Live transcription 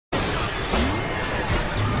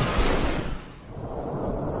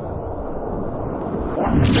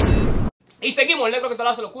Y seguimos, el negro que te lo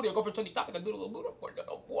hace locura y el cofre y tape, que el duro, fuerte.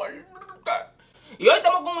 Y hoy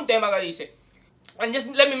estamos con un tema que dice, and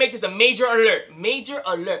just let me make this a major alert. Major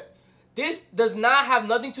alert. This does not have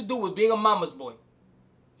nothing to do with being a mama's boy.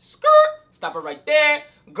 Skirt. Stop it right there.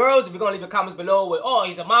 Girls, if you're going to leave your comments below with, oh,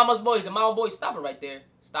 he's a mama's boy, he's a mama boy, stop it right there.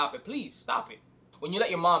 Stop it, please. Stop it. When you let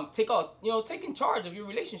your mom take in charge of your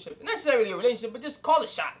relationship. Not necessarily your relationship, but just call the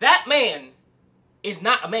shot. That man is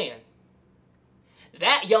not a man.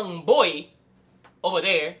 That young boy over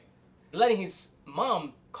there letting his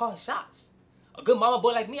mom call shots. A good mama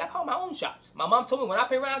boy like me, I call my own shots. My mom told me when I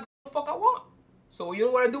pay rent, I do what the fuck I want. So you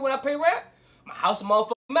know what I do when I pay rent? My house is a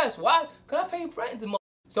motherfucking mess. Why? Because I pay rent.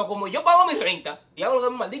 So como yo pago mi renta, y hago lo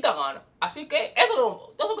que me maldita gana. Así que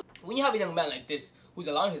eso when you have a young man like this, who's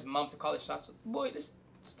allowing his mom to call his shots, boy, just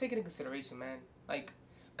take it in consideration, man. Like,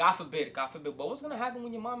 God forbid, but what's gonna happen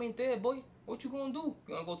when your mom ain't there, boy? What you gonna do?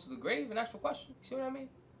 You gonna go to the grave and ask for questions? You see what I mean?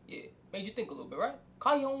 Yeah, made you think a little bit, right?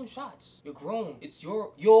 Call your own shots. You're grown. It's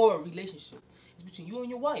your relationship. It's between you and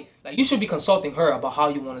your wife. Like, you should be consulting her about how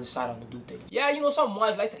you want to decide on to do things. Yeah, you know, some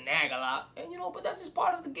wives like to nag a lot, and you know, but that's just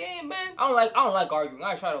part of the game, man. I don't like arguing.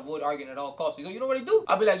 I try to avoid arguing at all costs. So you know what I do?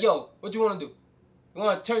 I'll be like, yo, what you want to do? You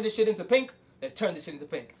want to turn this shit into pink? Let's turn this shit into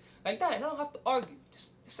pink. Like that, and I don't have to argue.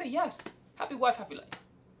 Just say yes. Happy wife, happy life.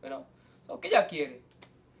 You know? So, ¿qué ella quiere?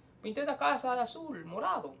 Pinté la casa de azul,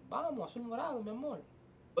 morado. Vamos, azul morado, mi amor.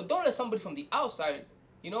 But don't let somebody from the outside,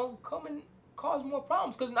 you know, come and cause more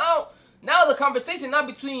problems. Because now the conversation not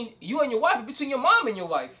between you and your wife, but between your mom and your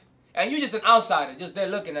wife. And you're just an outsider, just there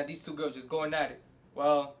looking at these two girls just going at it.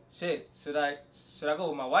 Well, shit, should I go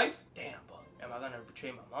with my wife? Damn, but am I gonna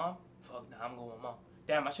betray my mom? Fuck, nah, I'm going with my mom.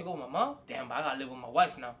 Damn, I should go with my mom? Damn, but I gotta live with my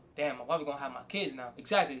wife now. Damn, my wife is gonna have my kids now.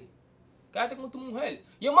 Exactly. Quédate con tu mujer.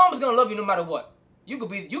 Your mom is gonna love you no matter what. You could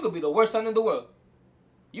be the worst son in the world.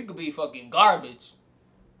 You could be fucking garbage.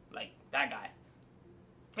 Like that guy.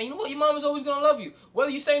 And you know what? Your mom is always gonna love you.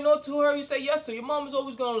 Whether you say no to her or you say yes to her, your mom is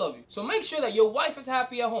always gonna love you. So make sure that your wife is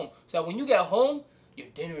happy at home. So that when you get home, your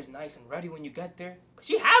dinner is nice and ready when you get there. Cause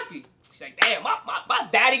she's happy. She's like, damn, my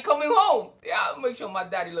daddy coming home. Yeah, I'll make sure my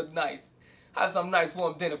daddy look nice. Have some nice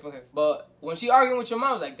warm dinner for him. But when she arguing with your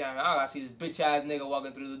mom, it's like, damn, I gotta see this bitch ass nigga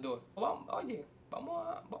walking through the door. Oye,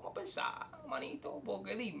 vamos a pensar, manito,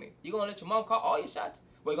 porque dime. You gonna let your mom call all your shots?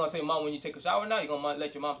 What, you gonna say mom when you take a shower now? You gonna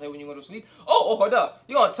let your mom say when you go to sleep? Oh, hold up.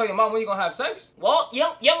 You gonna tell your mom when you gonna have sex? Well,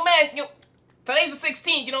 young man, today's the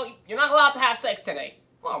 16th, you know, you're not allowed to have sex today.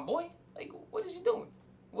 Come on, boy. Like, what is you doing?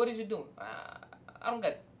 What is you doing? I don't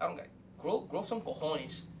get it. Grow some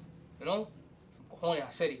cojones, you know? Some cojones, I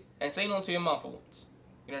said it. And say no to your mom for once.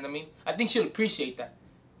 You know what I mean? I think she'll appreciate that.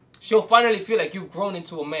 She'll finally feel like you've grown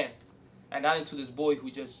into a man. And not into this boy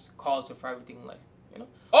who just calls her for everything in life. You know?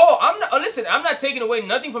 Listen, I'm not taking away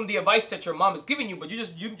nothing from the advice that your mom is giving you, but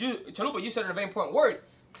Chalupa, you said a very important word.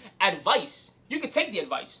 Advice. You could take the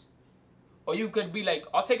advice. Or you could be like,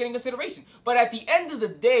 I'll take it in consideration. But at the end of the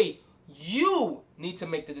day, you need to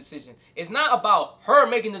make the decision. It's not about her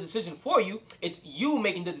making the decision for you. It's you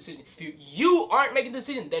making the decision. If you aren't making the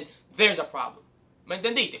decision, then there's a problem. ¿Me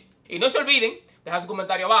entendiste? Y no se olviden, dejar su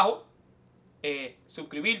comentario abajo,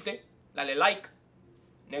 suscribirte, dale like,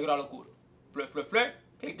 negro al oscuro. Fleur, fleur, fleur,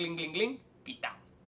 cling, cling, cling, cling, quita.